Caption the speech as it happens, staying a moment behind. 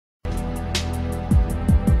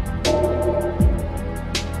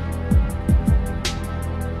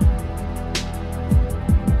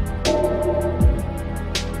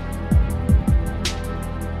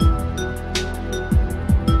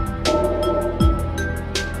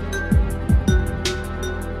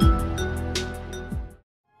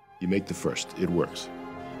make the first, it works.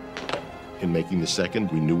 In making the second,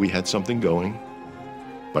 we knew we had something going.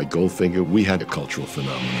 By Goldfinger, we had a cultural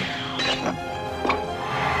phenomenon.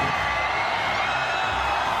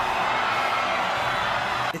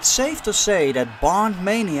 It's safe to say that Bond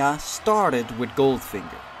mania started with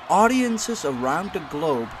Goldfinger. Audiences around the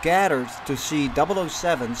globe gathered to see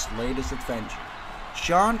 007's latest adventure.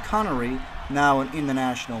 Sean Connery, now an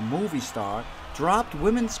international movie star, dropped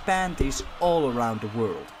women's panties all around the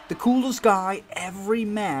world. The coolest guy every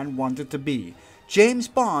man wanted to be. James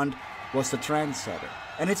Bond was the trendsetter.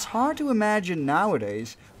 And it's hard to imagine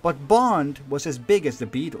nowadays, but Bond was as big as the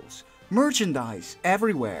Beatles. Merchandise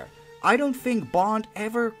everywhere. I don't think Bond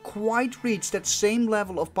ever quite reached that same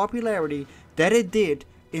level of popularity that it did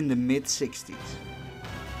in the mid-60s.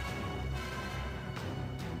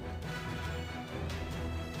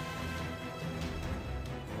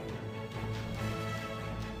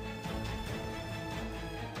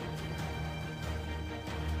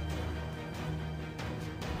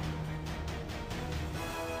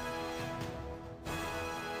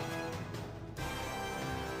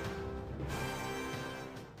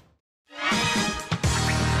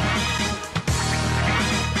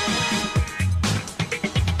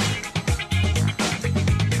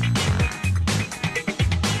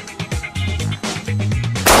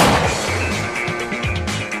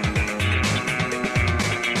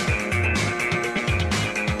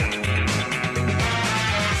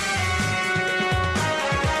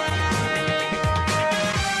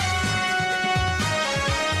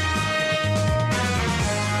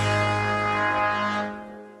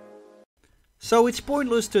 So it's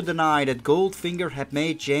pointless to deny that Goldfinger had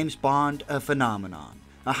made James Bond a phenomenon.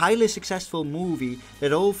 A highly successful movie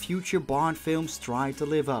that all future Bond films tried to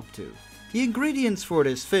live up to. The ingredients for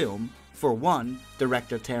this film, for one,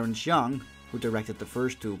 director Terence Young, who directed the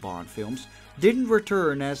first two Bond films, didn't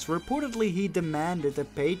return as reportedly he demanded a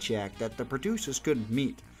paycheck that the producers couldn't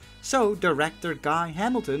meet. So director Guy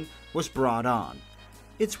Hamilton was brought on.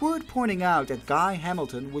 It's worth pointing out that Guy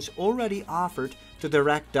Hamilton was already offered to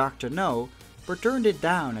direct Dr. No, but turned it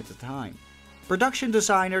down at the time. Production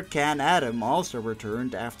designer Ken Adam also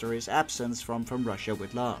returned after his absence from Russia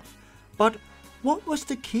with Love. But what was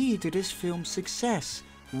the key to this film's success?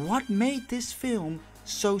 What made this film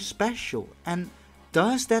so special? And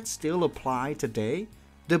does that still apply today?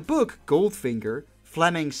 The book Goldfinger,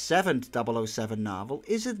 Fleming's 7th 007 novel,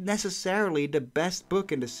 isn't necessarily the best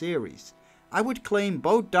book in the series. I would claim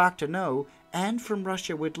both Dr. No and From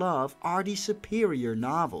Russia with Love are the superior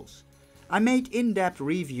novels. I made in-depth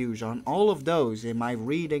reviews on all of those in my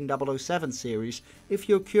Reading 007 series if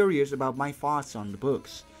you're curious about my thoughts on the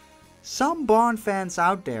books. Some Bond fans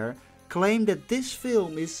out there claim that this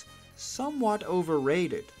film is somewhat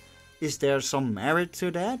overrated. Is there some merit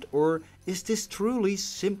to that, or is this truly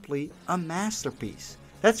simply a masterpiece?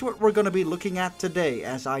 That's what we're going to be looking at today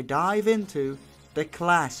as I dive into the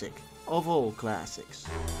classic of all classics.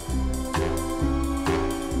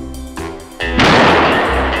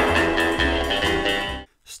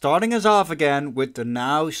 Starting us off again with the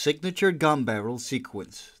now signature gun barrel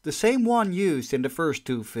sequence, the same one used in the first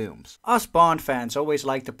two films. Us Bond fans always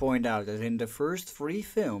like to point out that in the first three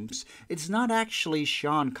films, it's not actually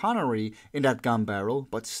Sean Connery in that gun barrel,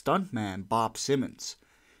 but stuntman Bob Simmons.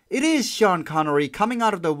 It is Sean Connery coming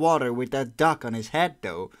out of the water with that duck on his head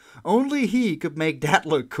though. Only he could make that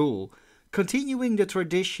look cool. Continuing the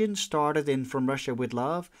tradition started in From Russia with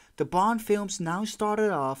Love, the Bond films now started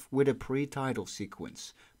off with a pre-title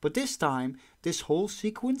sequence. But this time, this whole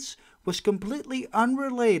sequence was completely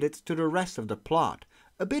unrelated to the rest of the plot.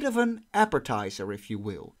 A bit of an appetizer, if you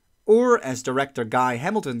will. Or, as director Guy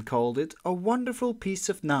Hamilton called it, a wonderful piece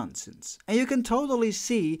of nonsense. And you can totally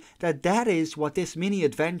see that that is what this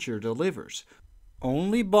mini-adventure delivers.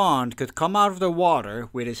 Only Bond could come out of the water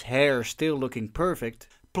with his hair still looking perfect,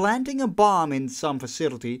 planting a bomb in some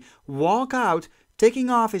facility, walk out, taking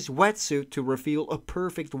off his wetsuit to reveal a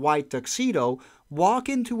perfect white tuxedo, walk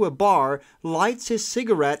into a bar, lights his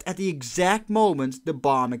cigarette at the exact moment the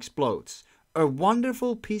bomb explodes. A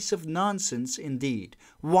wonderful piece of nonsense indeed.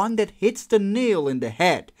 One that hits the nail in the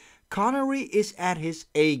head. Connery is at his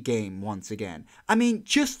A-game once again. I mean,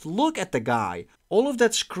 just look at the guy. All of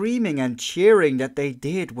that screaming and cheering that they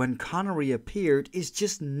did when Connery appeared is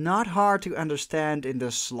just not hard to understand in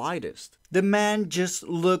the slightest. The man just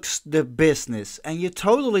looks the business, and you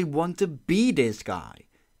totally want to be this guy.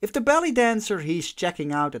 If the belly dancer he's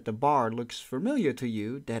checking out at the bar looks familiar to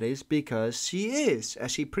you, that is because she is,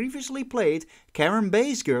 as she previously played Karen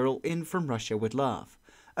Bass Girl in From Russia with Love.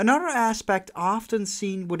 Another aspect often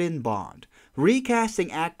seen within Bond.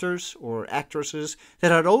 recasting actors or actresses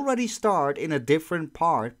that had already starred in a different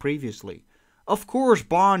part previously. Of course,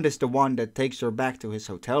 Bond is the one that takes her back to his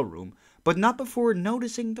hotel room, but not before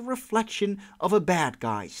noticing the reflection of a bad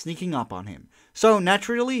guy sneaking up on him. So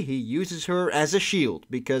naturally, he uses her as a shield,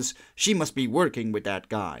 because she must be working with that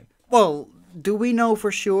guy. Well, do we know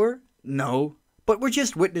for sure? No. But we're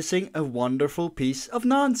just witnessing a wonderful piece of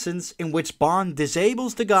nonsense in which Bond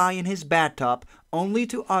disables the guy in his bathtub only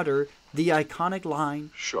to utter the iconic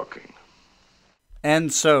line, Shocking.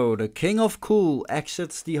 And so, the King of Cool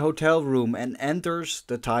exits the hotel room and enters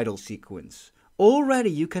the title sequence. Already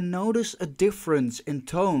you can notice a difference in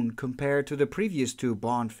tone compared to the previous two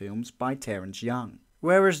Bond films by Terence Young.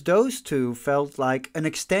 Whereas those two felt like an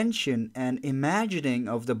extension and imagining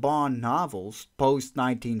of the Bond novels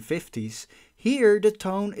post-1950s, here the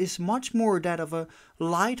tone is much more that of a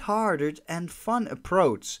light-hearted and fun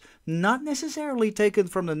approach, not necessarily taken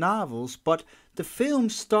from the novels, but the film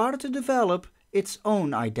started to develop its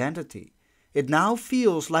own identity. It now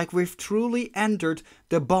feels like we've truly entered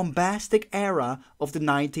the bombastic era of the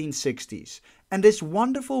 1960s, and this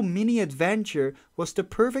wonderful mini-adventure was the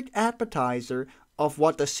perfect appetizer of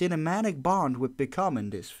what the cinematic Bond would become in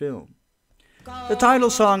this film. The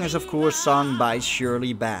title song is of course sung by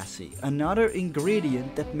Shirley Bassey, another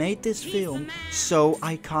ingredient that made this film so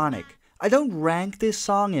iconic. I don't rank this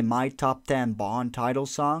song in my top 10 Bond title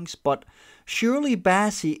songs, but Shirley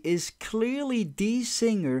Bassey is clearly the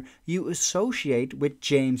singer you associate with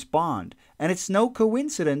James Bond, and it's no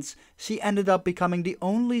coincidence she ended up becoming the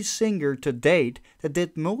only singer to date that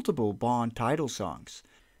did multiple Bond title songs.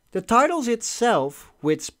 The titles itself,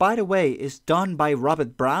 which by the way is done by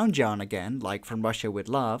Robert Brownjohn again, like From Russia With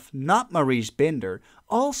Love, not Maurice Binder,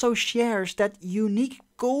 also shares that unique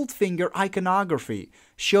Goldfinger iconography,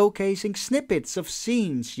 showcasing snippets of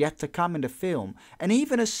scenes yet to come in the film, and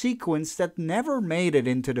even a sequence that never made it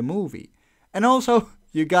into the movie. And also,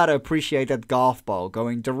 you gotta appreciate that golf ball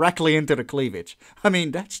going directly into the cleavage. I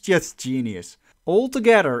mean, that's just genius.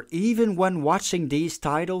 Altogether, even when watching these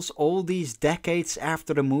titles all these decades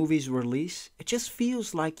after the movie's release, it just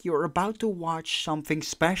feels like you're about to watch something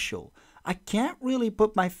special. I can't really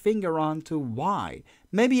put my finger on to why.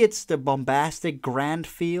 Maybe it's the bombastic grand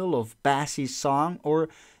feel of Bassey's song or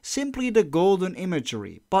simply the golden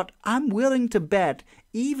imagery, but I'm willing to bet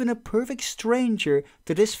even a perfect stranger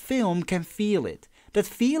to this film can feel it. That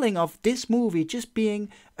feeling of this movie just being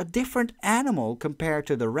a different animal compared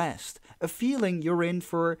to the rest. A feeling you're in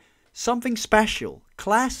for something special,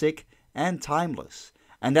 classic and timeless.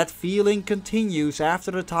 And that feeling continues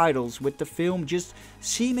after the titles, with the film just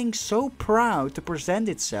seeming so proud to present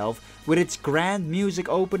itself with its grand music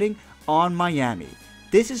opening on Miami.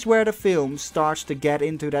 This is where the film starts to get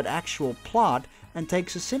into that actual plot and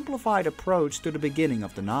takes a simplified approach to the beginning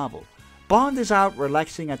of the novel. Bond is out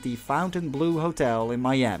relaxing at the Fontainebleau Hotel in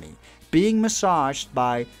Miami, being massaged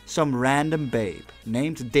by some random babe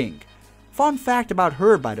named Dink. Fun fact about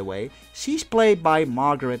her, by the way, she's played by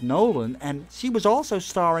Margaret Nolan, and she was also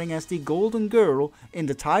starring as the Golden Girl in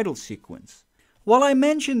the title sequence. While I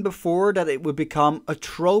mentioned before that it would become a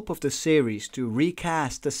trope of the series to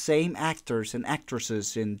recast the same actors and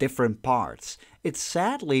actresses in different parts, it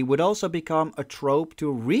sadly would also become a trope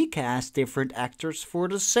to recast different actors for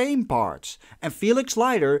the same parts, and Felix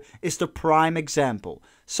Leiter is the prime example.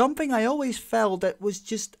 Something I always felt that was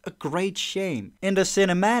just a great shame. In the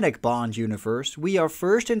cinematic Bond universe, we are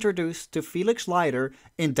first introduced to Felix Leiter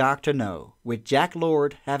in Dr. No, with Jack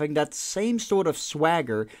Lord having that same sort of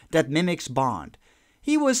swagger that mimics Bond.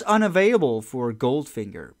 He was unavailable for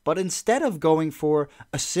Goldfinger, but instead of going for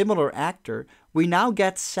a similar actor, we now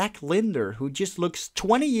get Zach Linder, who just looks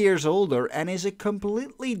 20 years older and is a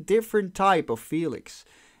completely different type of Felix.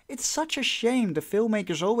 It's such a shame the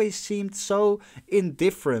filmmakers always seemed so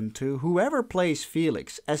indifferent to whoever plays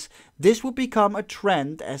Felix, as this would become a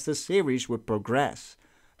trend as the series would progress.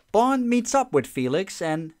 Bond meets up with Felix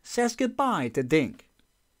and says goodbye to Dink.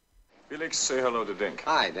 Felix, say hello to Dink.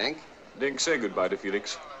 Hi, Dink. Dink, say goodbye to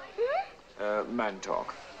Felix. Man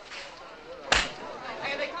talk.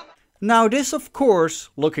 Now this, of course,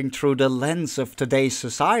 looking through the lens of today's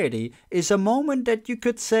society, is a moment that you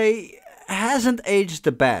could say hasn't aged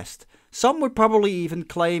the best. Some would probably even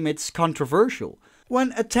claim it's controversial.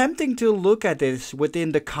 When attempting to look at this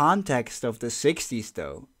within the context of the 60s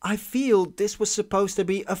though, I feel this was supposed to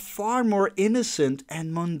be a far more innocent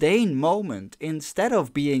and mundane moment instead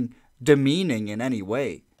of being demeaning in any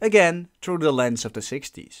way. Again, through the lens of the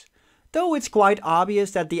 60s. Though it's quite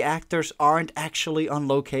obvious that the actors aren't actually on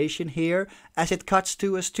location here, as it cuts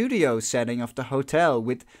to a studio setting of the hotel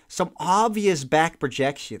with some obvious back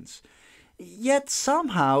projections. Yet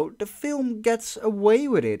somehow the film gets away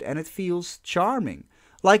with it and it feels charming.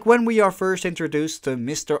 Like when we are first introduced to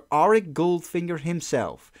Mr. Auric Goldfinger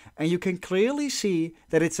himself, and you can clearly see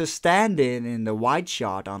that it's a stand-in in the wide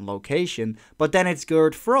shot on location, but then it's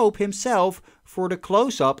Gert Frobe himself for the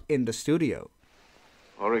close-up in the studio.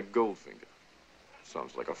 Auric Goldfinger.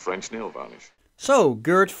 Sounds like a French nail varnish. So,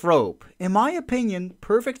 Gert Frobe, in my opinion,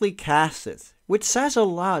 perfectly casted, which says a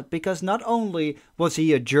lot because not only was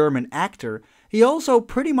he a German actor, he also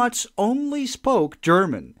pretty much only spoke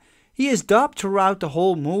German. He is dubbed throughout the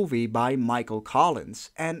whole movie by Michael Collins,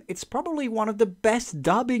 and it's probably one of the best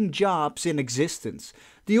dubbing jobs in existence.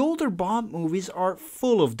 The older Bond movies are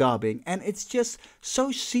full of dubbing, and it's just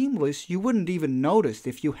so seamless you wouldn't even notice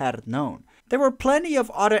if you hadn't known. There were plenty of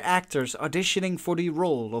other actors auditioning for the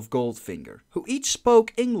role of Goldfinger, who each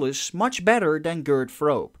spoke English much better than Gert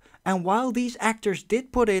Frobe. And while these actors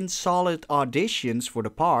did put in solid auditions for the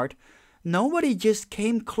part, nobody just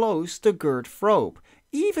came close to Gert Frobe.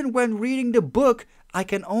 Even when reading the book, I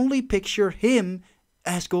can only picture him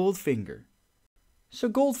as Goldfinger. So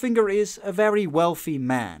Goldfinger is a very wealthy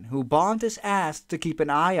man who Bond is asked to keep an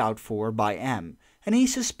eye out for by M, and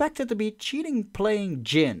he's suspected to be cheating playing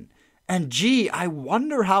gin. And gee, I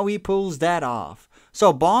wonder how he pulls that off.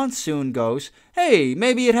 So Bond soon goes, hey,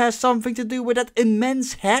 maybe it has something to do with that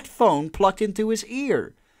immense headphone plugged into his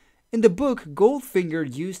ear. In the book,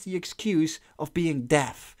 Goldfinger used the excuse of being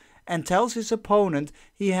deaf, and tells his opponent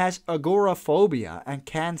he has agoraphobia and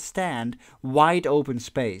can't stand wide open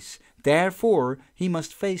space. Therefore, he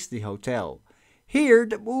must face the hotel. Here,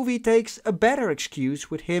 the movie takes a better excuse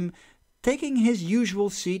with him taking his usual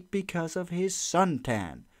seat because of his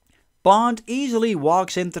suntan. Bond easily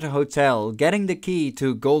walks into the hotel, getting the key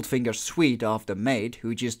to Goldfinger's suite off the maid,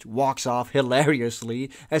 who just walks off hilariously,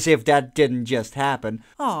 as if that didn't just happen.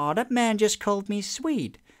 Aw, that man just called me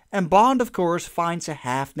sweet. And Bond, of course, finds a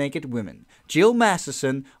half-naked woman, Jill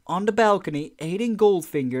Masterson, on the balcony aiding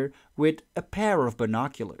Goldfinger with a pair of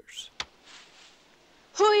binoculars.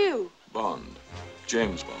 Who are you? Bond.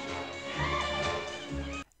 James Bond.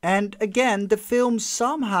 And again, the film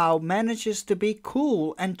somehow manages to be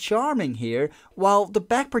cool and charming here, while the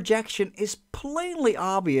back projection is plainly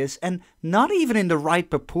obvious and not even in the right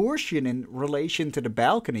proportion in relation to the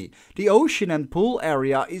balcony. The ocean and pool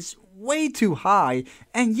area is way too high,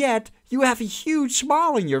 and yet you have a huge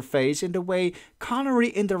smile on your face in the way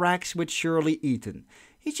Connery interacts with Shirley Eaton.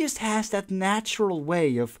 He just has that natural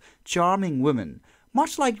way of charming women,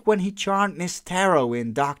 much like when he charmed Miss Taro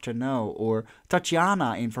in Dr. No or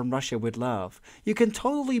Tatiana in From Russia with Love. You can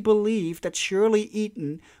totally believe that Shirley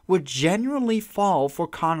Eaton would genuinely fall for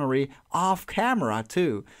Connery off camera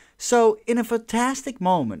too. So in a fantastic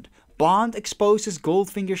moment, Bond exposes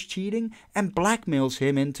Goldfinger's cheating and blackmails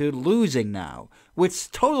him into losing now, which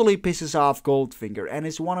totally pisses off Goldfinger and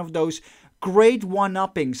is one of those great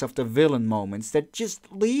one-uppings of the villain moments that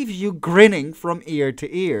just leaves you grinning from ear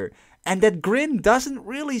to ear. And that grin doesn't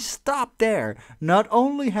really stop there. Not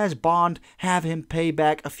only has Bond have him pay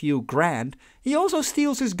back a few grand, he also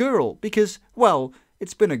steals his girl because, well,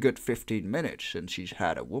 it's been a good 15 minutes since she's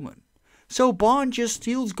had a woman. So Bond just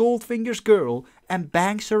steals Goldfinger's girl and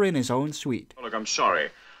bangs her in his own suite. Oh, look, I'm sorry.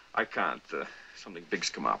 I can't. Something big's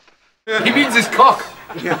come up. He means his cock.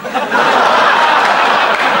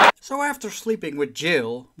 So after sleeping with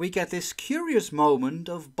Jill, we get this curious moment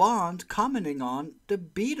of Bond commenting on the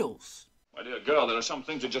Beatles. My dear girl, there are some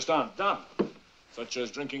things that just aren't done. Such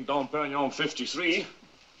as drinking Dom Perignon 53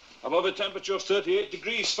 above a temperature of 38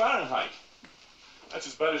 degrees Fahrenheit. That's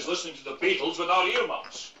as bad as listening to the Beatles without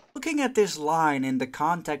earmuffs. Looking at this line in the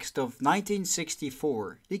context of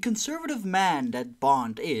 1964, the conservative man that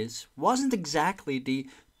Bond is wasn't exactly the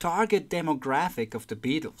target demographic of the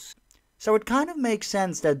Beatles. So it kind of makes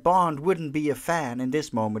sense that Bond wouldn't be a fan in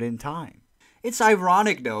this moment in time. It's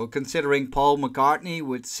ironic though, considering Paul McCartney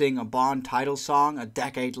would sing a Bond title song a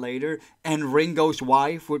decade later and Ringo's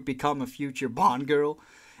wife would become a future Bond girl.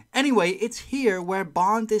 Anyway, it's here where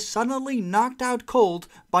Bond is suddenly knocked out cold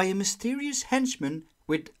by a mysterious henchman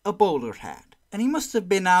with a bowler hat. And he must have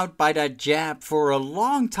been out by that jab for a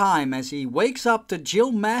long time as he wakes up to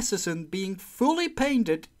Jill Masterson being fully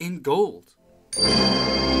painted in gold.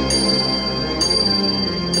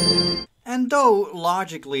 And though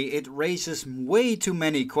logically it raises way too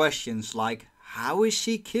many questions like how is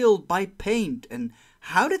she killed by paint and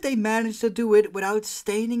how did they manage to do it without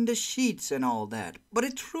staining the sheets and all that? But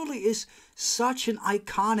it truly is such an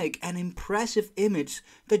iconic and impressive image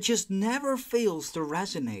that just never fails to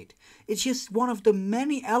resonate. It's just one of the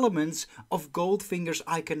many elements of Goldfinger's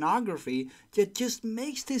iconography that just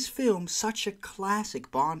makes this film such a classic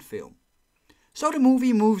Bond film. So the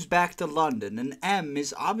movie moves back to London and M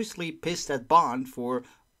is obviously pissed at Bond for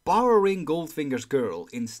borrowing Goldfinger's girl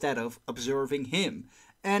instead of observing him.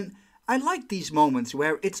 And I like these moments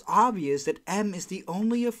where it's obvious that M is the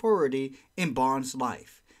only authority in Bond's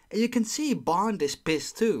life. And you can see Bond is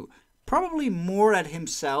pissed too. Probably more at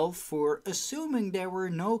himself for assuming there were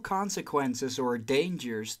no consequences or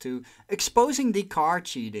dangers to exposing the car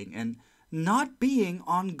cheating and not being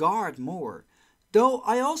on guard more. Though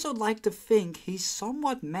I also like to think he's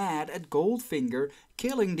somewhat mad at Goldfinger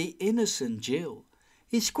killing the innocent Jill.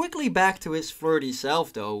 He's quickly back to his flirty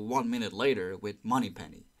self though 1 minute later with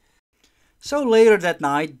Moneypenny. So later that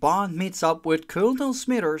night, Bond meets up with Colonel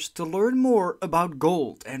Smithers to learn more about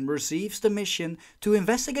gold and receives the mission to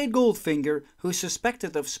investigate Goldfinger, who's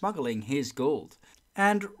suspected of smuggling his gold.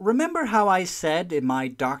 And remember how I said in my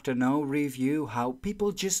Dr. No review how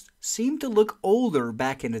people just seem to look older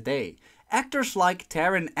back in the day? Actors like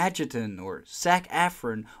Taron Egerton or Zac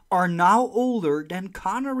Efron are now older than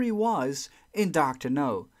Connery was in Dr.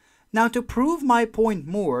 No. Now to prove my point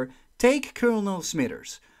more, take Colonel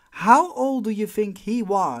Smithers. How old do you think he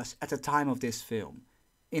was at the time of this film?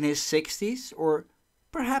 In his 60s or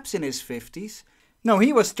perhaps in his 50s? No,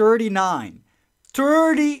 he was 39.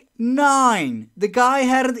 39! The guy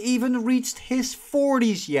hadn't even reached his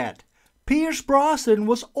 40s yet. Pierce Brosnan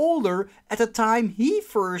was older at the time he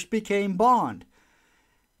first became Bond.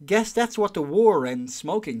 Guess that's what the war and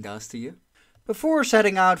smoking does to you. Before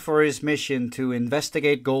setting out for his mission to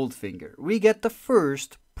investigate Goldfinger, we get the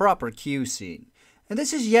first proper Q scene. And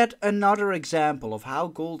this is yet another example of how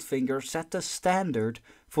Goldfinger set the standard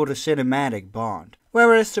for the cinematic Bond.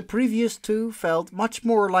 Whereas the previous two felt much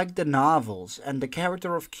more like the novels and the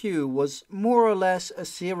character of Q was more or less a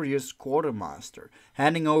serious quartermaster,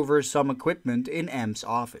 handing over some equipment in M's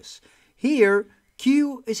office. Here,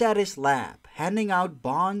 Q is at his lab, handing out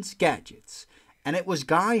Bond's gadgets. And it was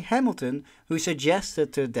Guy Hamilton who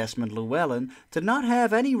suggested to Desmond Llewellyn to not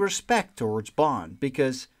have any respect towards Bond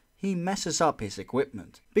because he messes up his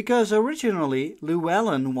equipment. Because originally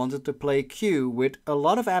Llewellyn wanted to play Q with a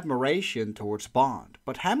lot of admiration towards Bond,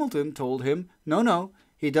 but Hamilton told him, no,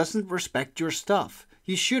 he doesn't respect your stuff.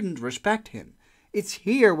 You shouldn't respect him. It's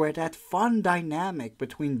here where that fun dynamic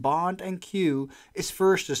between Bond and Q is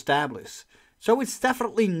first established. So it's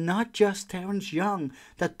definitely not just Terence Young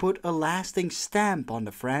that put a lasting stamp on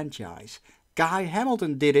the franchise. Guy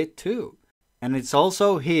Hamilton did it too. And it's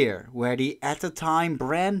also here where the at the time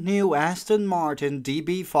brand new Aston Martin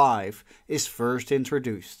DB5 is first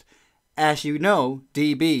introduced. As you know,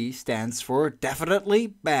 DB stands for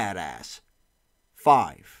definitely badass.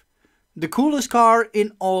 5. The coolest car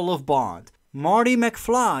in all of Bond. Marty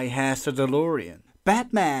McFly has the DeLorean.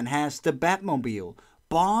 Batman has the Batmobile.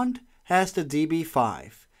 Bond has the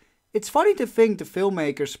DB5. It's funny to think the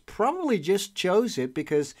filmmakers probably just chose it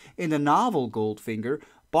because in the novel Goldfinger,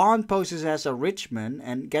 Bond poses as a rich man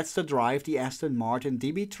and gets to drive the Aston Martin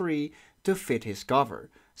DB3 to fit his cover.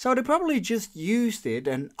 So they probably just used it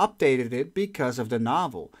and updated it because of the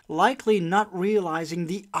novel, likely not realizing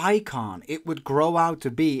the icon it would grow out to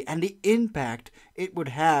be and the impact it would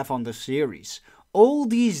have on the series. All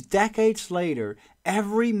these decades later,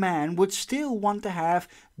 every man would still want to have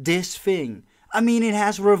this thing. I mean, it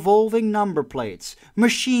has revolving number plates,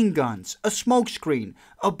 machine guns, a smokescreen,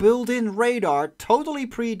 a built-in radar totally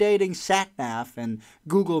predating SatNav and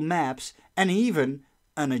Google Maps, and even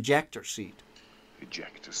an ejector seat.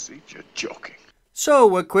 Ejector seat? You're joking.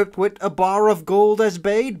 So, equipped with a bar of gold as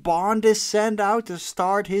bait, Bond is sent out to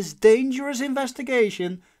start his dangerous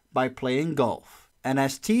investigation by playing golf. And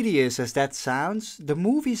as tedious as that sounds, the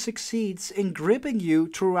movie succeeds in gripping you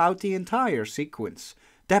throughout the entire sequence.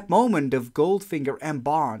 That moment of Goldfinger and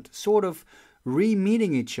Bond sort of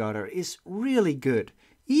re-meeting each other is really good.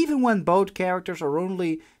 Even when both characters are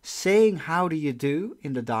only saying how do you do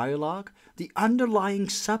in the dialogue, the underlying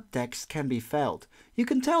subtext can be felt. You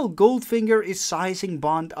can tell Goldfinger is sizing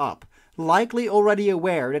Bond up, likely already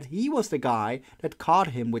aware that he was the guy that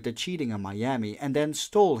caught him with the cheating in Miami and then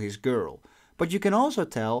stole his girl. But you can also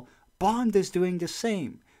tell Bond is doing the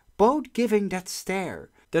same, both giving that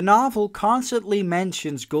stare. The novel constantly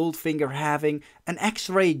mentions Goldfinger having an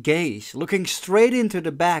X-ray gaze, looking straight into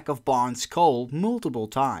the back of Bond's skull multiple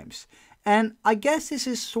times. And I guess this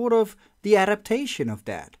is sort of the adaptation of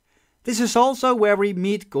that. This is also where we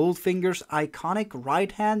meet Goldfinger's iconic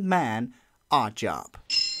right-hand man, Oddjob.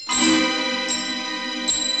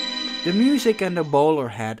 The music and the bowler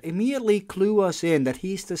hat immediately clue us in that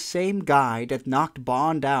he's the same guy that knocked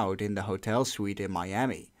Bond out in the hotel suite in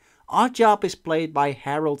Miami. Oddjob is played by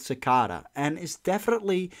Harold Sakata and is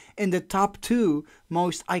definitely in the top 2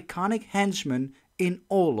 most iconic henchmen in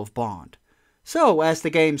all of Bond. So, as the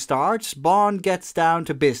game starts, Bond gets down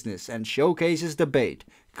to business and showcases the bait,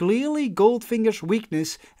 clearly Goldfinger's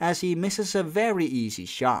weakness as he misses a very easy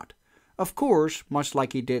shot. Of course, much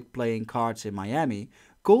like he did playing cards in Miami,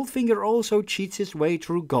 Goldfinger also cheats his way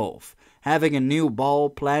through golf, having a new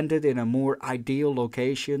ball planted in a more ideal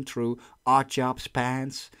location through Oddjob's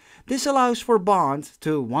pants. This allows for Bond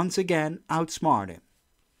to once again outsmart him.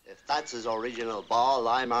 If that's his original ball,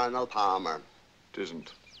 I'm Arnold Palmer. It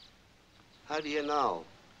isn't. How do you know?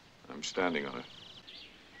 I'm standing on it.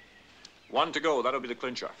 1 to go, that'll be the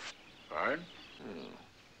clincher. Fine.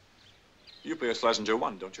 You play a Schlesinger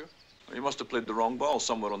 1, don't you? You must have played the wrong ball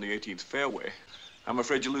somewhere on the 18th fairway. I'm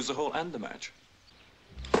afraid you lose the hole and the match.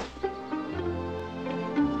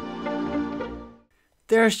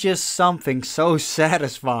 There's just something so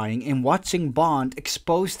satisfying in watching Bond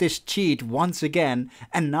expose this cheat once again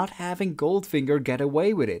and not having Goldfinger get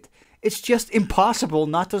away with it. It's just impossible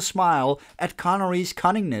not to smile at Connery's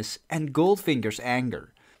cunningness and Goldfinger's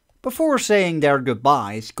anger. Before saying their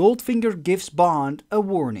goodbyes, Goldfinger gives Bond a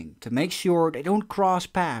warning to make sure they don't cross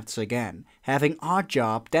paths again, having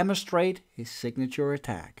Oddjob demonstrate his signature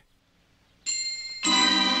attack.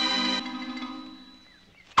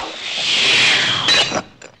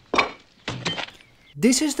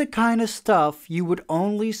 This is the kind of stuff you would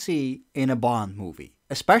only see in a Bond movie,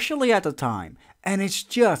 especially at the time, and it's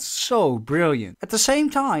just so brilliant. At the same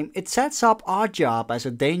time, it sets up Oddjob as a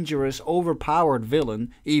dangerous, overpowered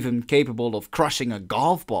villain, even capable of crushing a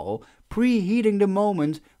golf ball, preheating the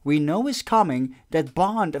moment we know is coming that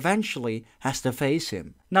Bond eventually has to face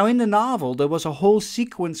him. Now in the novel there was a whole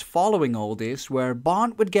sequence following all this where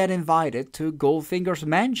Bond would get invited to Goldfinger's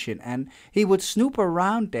mansion and he would snoop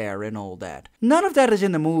around there and all that. None of that is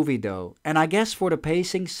in the movie though, and I guess for the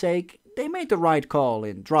pacing's sake they made the right call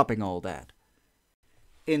in dropping all that.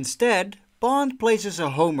 Instead, Bond places a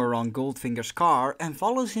Homer on Goldfinger's car and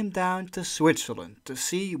follows him down to Switzerland to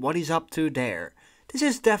see what he's up to there. This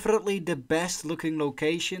is definitely the best looking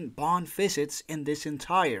location Bond visits in this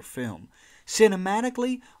entire film.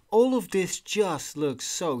 Cinematically, all of this just looks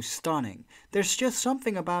so stunning. There's just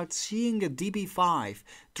something about seeing a DB5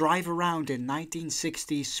 drive around in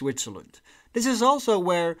 1960s Switzerland. This is also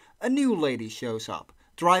where a new lady shows up,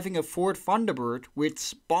 driving a Ford Thunderbird,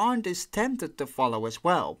 which Bond is tempted to follow as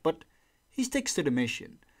well, but he sticks to the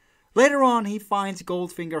mission. Later on, he finds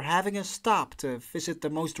Goldfinger having a stop to visit the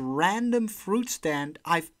most random fruit stand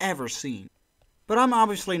I've ever seen. But I'm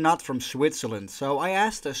obviously not from Switzerland, so I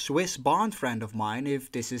asked a Swiss Bond friend of mine if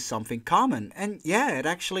this is something common, and yeah, it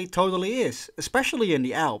actually totally is, especially in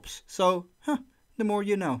the Alps, so, the more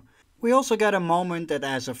you know. We also got a moment that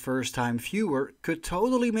as a first-time viewer could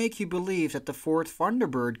totally make you believe that the Ford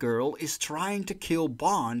Thunderbird girl is trying to kill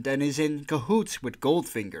Bond and is in cahoots with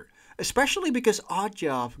Goldfinger. Especially because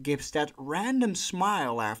Oddjob gives that random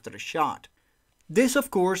smile after the shot. This of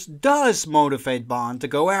course does motivate Bond to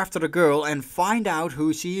go after the girl and find out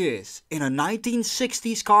who she is, in a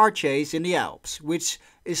 1960s car chase in the Alps, which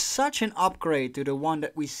is such an upgrade to the one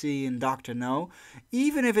that we see in Dr. No,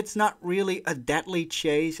 even if it's not really a deadly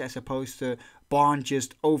chase as opposed to Bond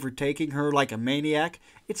just overtaking her like a maniac,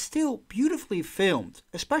 it's still beautifully filmed,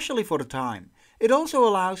 especially for the time. It also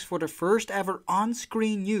allows for the first ever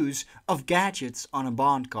on-screen use of gadgets on a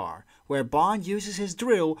Bond car, where Bond uses his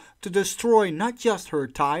drill to destroy not just her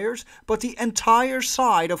tires, but the entire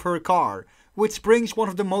side of her car, which brings one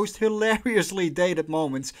of the most hilariously dated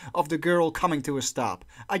moments of the girl coming to a stop.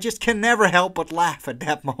 I just can never help but laugh at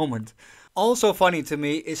that moment. Also funny to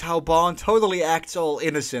me is how Bond totally acts all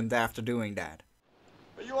innocent after doing that.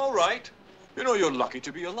 Are you all right? You know you're lucky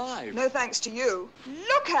to be alive. No thanks to you.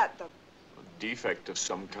 Look at them. Defect of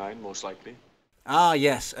some kind, most likely. Ah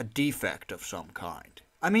yes, a defect of some kind.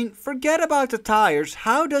 I mean, forget about the tires,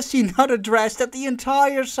 how does he not address that the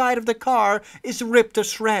entire side of the car is ripped to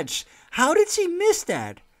shreds? How did she miss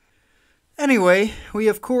that? Anyway, we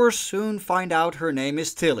of course soon find out her name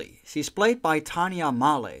is Tilly. She's played by Tanya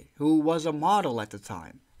Male, who was a model at the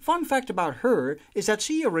time. Fun fact about her is that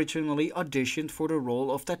she originally auditioned for the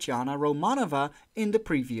role of Tatiana Romanova in the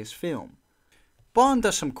previous film. Bond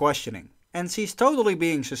does some questioning, and she's totally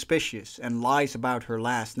being suspicious and lies about her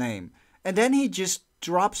last name. And then he just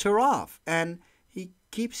drops her off, and he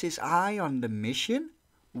keeps his eye on the mission?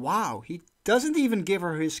 Wow, he doesn't even give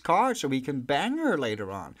her his card so he can bang her later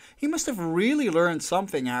on. He must have really learned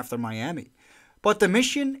something after Miami. But the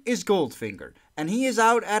mission is Goldfinger, and he is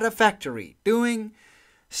out at a factory doing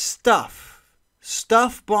stuff.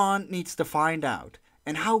 Stuff Bond needs to find out.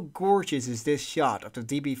 And how gorgeous is this shot of the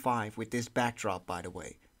DB5 with this backdrop, by the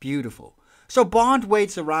way. Beautiful. So Bond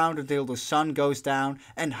waits around until the sun goes down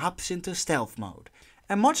and hops into stealth mode.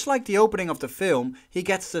 And much like the opening of the film, he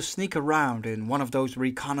gets to sneak around in one of those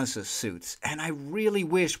reconnaissance suits. And I really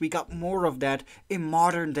wish we got more of that in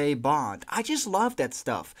modern day Bond. I just love that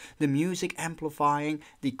stuff. The music amplifying,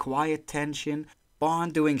 the quiet tension,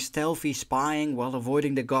 Bond doing stealthy spying while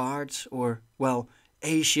avoiding the guards, or, well,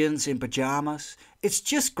 Asians in pajamas. It's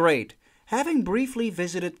just great. Having briefly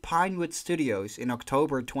visited Pinewood Studios in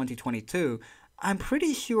October 2022, I'm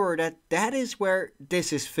pretty sure that that is where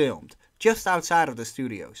this is filmed, just outside of the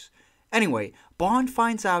studios. Anyway, Bond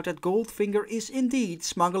finds out that Goldfinger is indeed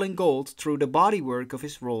smuggling gold through the bodywork of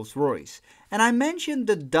his Rolls Royce. And I mentioned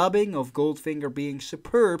the dubbing of Goldfinger being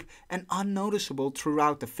superb and unnoticeable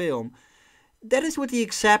throughout the film. That is with the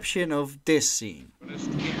exception of this scene.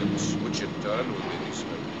 Which in turn will be this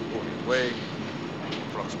weighing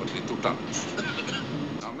approximately 2 tons.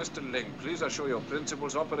 Now, Mr. Ling, please assure your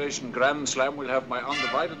principals Operation Grand Slam will have my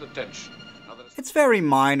undivided attention. It's very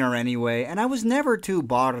minor anyway, and I was never too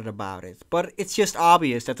bothered about it, but it's just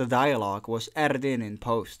obvious that the dialogue was added in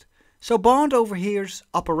post. So Bond overhears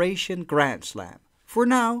Operation Grand Slam. For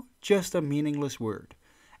now, just a meaningless word.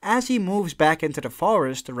 As he moves back into the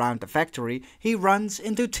forest around the factory, he runs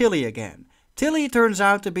into Tilly again. Tilly turns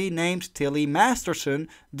out to be named Tilly Masterson,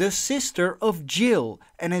 the sister of Jill,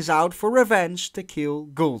 and is out for revenge to kill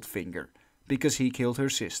Goldfinger, because he killed her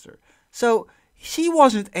sister. So, she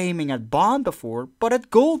wasn't aiming at Bond before, but at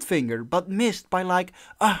Goldfinger, but missed by like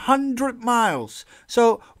 100 miles.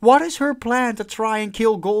 So, what is her plan to try and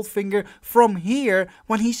kill Goldfinger from here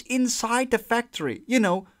when he's inside the factory? You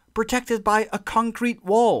know, protected by a concrete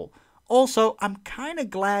wall. Also, I'm kinda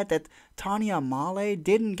glad that Tanya Male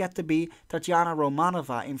didn't get to be Tatiana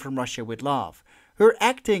Romanova in From Russia with Love. Her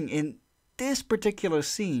acting in this particular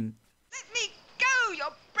scene... Let me go!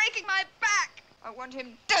 You're breaking my back! I want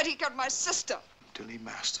him dead. He killed my sister. Tilly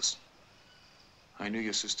Masters. I knew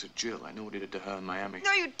your sister Jill. I know what he did to her in Miami.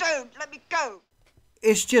 No, you don't. Let me go.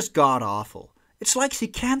 It's just god-awful. It's like she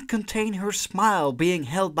can't contain her smile being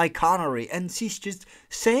held by Connery, and she's just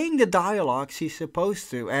saying the dialogue she's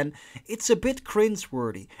supposed to, and it's a bit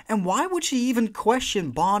cringeworthy. And why would she even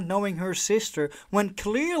question Bond knowing her sister when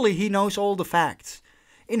clearly he knows all the facts?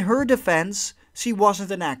 In her defense, she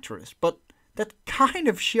wasn't an actress, but that kind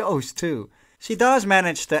of shows too. She does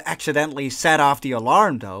manage to accidentally set off the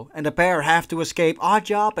alarm though, and the pair have to escape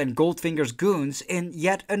Oddjob and Goldfinger's goons in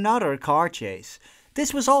yet another car chase.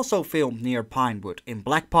 This was also filmed near Pinewood in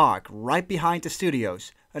Black Park, right behind the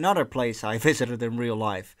studios, another place I visited in real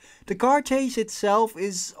life. The car chase itself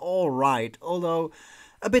is alright, although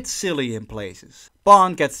a bit silly in places.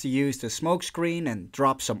 Bond gets to use the smokescreen and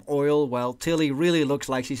drop some oil, while Tilly really looks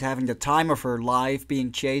like she's having the time of her life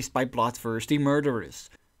being chased by bloodthirsty murderers.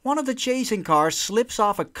 One of the chasing cars slips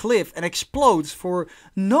off a cliff and explodes for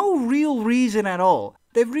no real reason at all.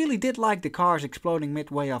 They really did like the cars exploding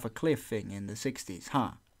midway off a cliff thing in the 60s,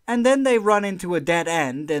 huh? And then they run into a dead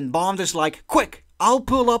end and Bond is like, "Quick, I'll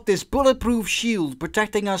pull up this bulletproof shield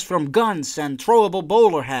protecting us from guns and throwable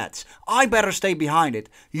bowler hats. I better stay behind it.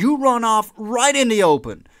 You run off right in the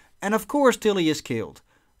open." And of course Tilly is killed.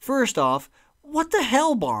 First off, what the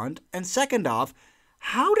hell, Bond? And second off,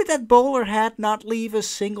 how did that bowler hat not leave a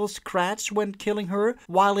single scratch when killing her,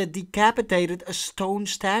 while it decapitated a stone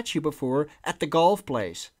statue before at the golf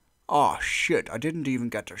place? Oh shit, I didn't even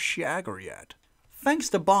get to shag her yet. Thanks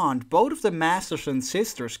to Bond, both of the Masterson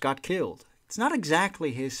sisters got killed. It's not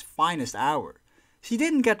exactly his finest hour. She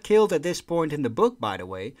didn't get killed at this point in the book, by the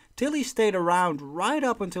way. Tilly stayed around right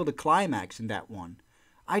up until the climax in that one.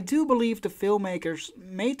 I do believe the filmmakers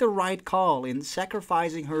made the right call in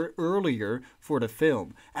sacrificing her earlier for the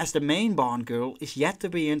film, as the main Bond girl is yet to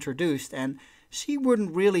be introduced and she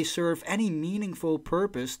wouldn't really serve any meaningful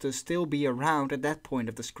purpose to still be around at that point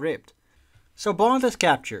of the script. So Bond is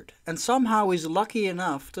captured and somehow is lucky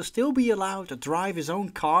enough to still be allowed to drive his own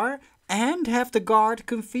car and have the guard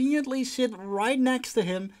conveniently sit right next to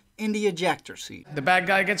him in the ejector seat. The bad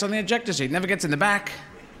guy gets on the ejector seat, never gets in the back.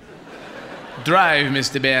 Drive,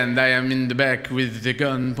 Mr. Bond, I am in the back with the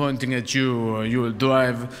gun pointing at you. You will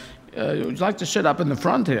drive. You'd like to sit up in the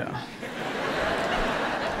front here.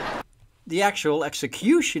 The actual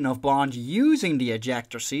execution of Bond using the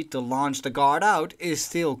ejector seat to launch the guard out is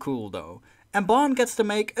still cool though. And Bond gets to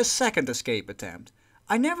make a second escape attempt.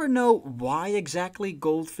 I never know why exactly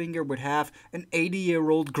Goldfinger would have an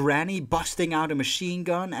 80-year-old granny busting out a machine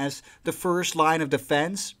gun as the first line of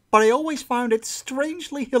defense, but I always found it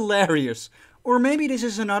strangely hilarious. Or maybe this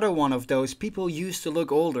is another one of those people used to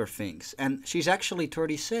look older things, and she's actually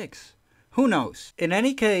 36. Who knows? In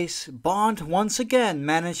any case, Bond once again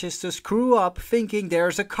manages to screw up thinking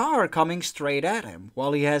there's a car coming straight at him,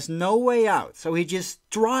 while he has no way out, so he just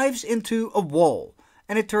drives into a wall.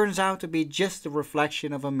 and it turns out to be just the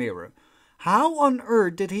reflection of a mirror. How on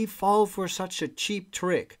earth did he fall for such a cheap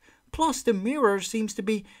trick? Plus the mirror seems to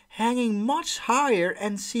be hanging much higher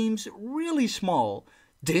and seems really small.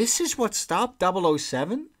 This is what stopped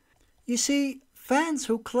 007? You see, fans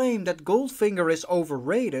who claim that Goldfinger is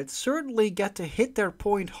overrated certainly get to hit their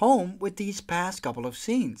point home with these past couple of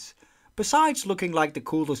scenes. Besides looking like the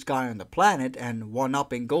coolest guy on the planet and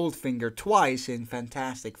one-upping Goldfinger twice in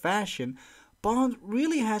fantastic fashion, Bond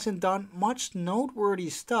really hasn't done much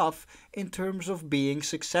noteworthy stuff in terms of being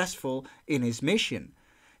successful in his mission.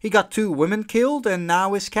 He got 2 women killed and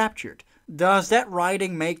now is captured. Does that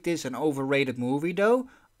writing make this an overrated movie though?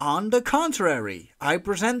 On the contrary, I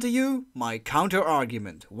present to you my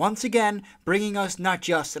counter-argument, once again bringing us not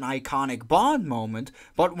just an iconic Bond moment,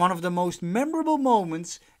 but one of the most memorable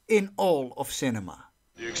moments in all of cinema.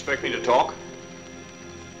 Do you expect me to talk?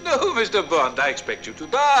 No, Mr. Bond, I expect you to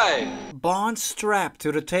die. Bond strapped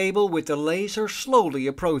to the table with the laser slowly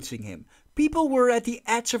approaching him. People were at the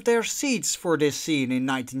edge of their seats for this scene in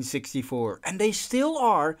 1964, and they still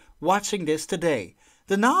are watching this today.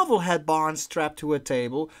 The novel had Bond strapped to a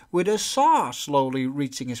table with a saw slowly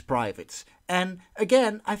reaching his privates. And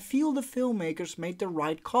again, I feel the filmmakers made the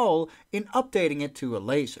right call in updating it to a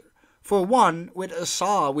laser. For one, with a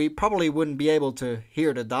saw we probably wouldn't be able to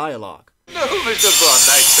hear the dialogue. No, Mr. Bond,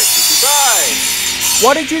 I expect you to die.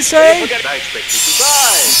 What did you say? I expect you to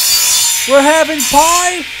die. We're having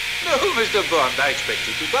pie? No, Mr. Bond, I expect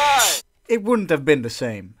you to die. It wouldn't have been the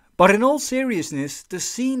same. But in all seriousness, the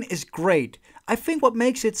scene is great. I think what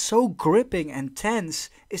makes it so gripping and tense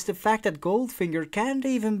is the fact that Goldfinger can't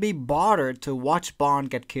even be bothered to watch Bond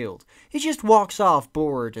get killed. He just walks off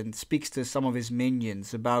bored and speaks to some of his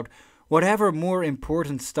minions about whatever more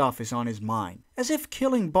important stuff is on his mind. As if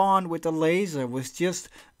killing Bond with the laser was just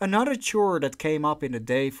another chore that came up in the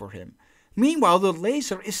day for him. Meanwhile, the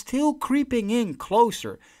laser is still creeping in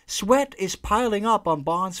closer. Sweat is piling up on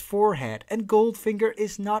Bond's forehead and Goldfinger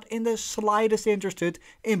is not in the slightest interested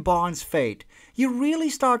in Bond's fate. You really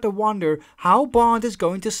start to wonder how Bond is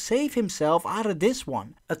going to save himself out of this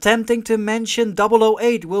one. Attempting to mention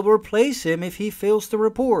 008 will replace him if he fails to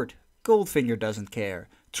report. Goldfinger doesn't care.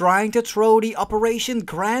 Trying to throw the Operation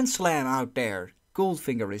Grand Slam out there.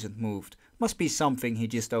 Goldfinger isn't moved. Must be something he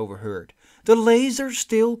just overheard. The laser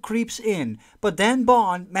still creeps in, but then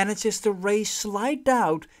Bond manages to raise slight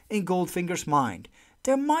doubt in Goldfinger's mind.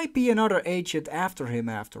 There might be another agent after him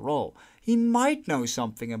after all. He might know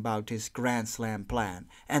something about his Grand Slam plan.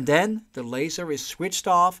 And then the laser is switched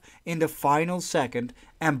off in the final second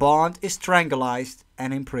and Bond is tranquilized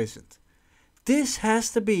and imprisoned. This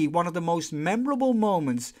has to be one of the most memorable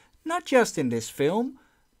moments, not just in this film,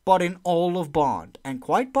 but in all of Bond, and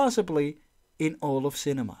quite possibly in all of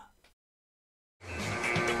cinema.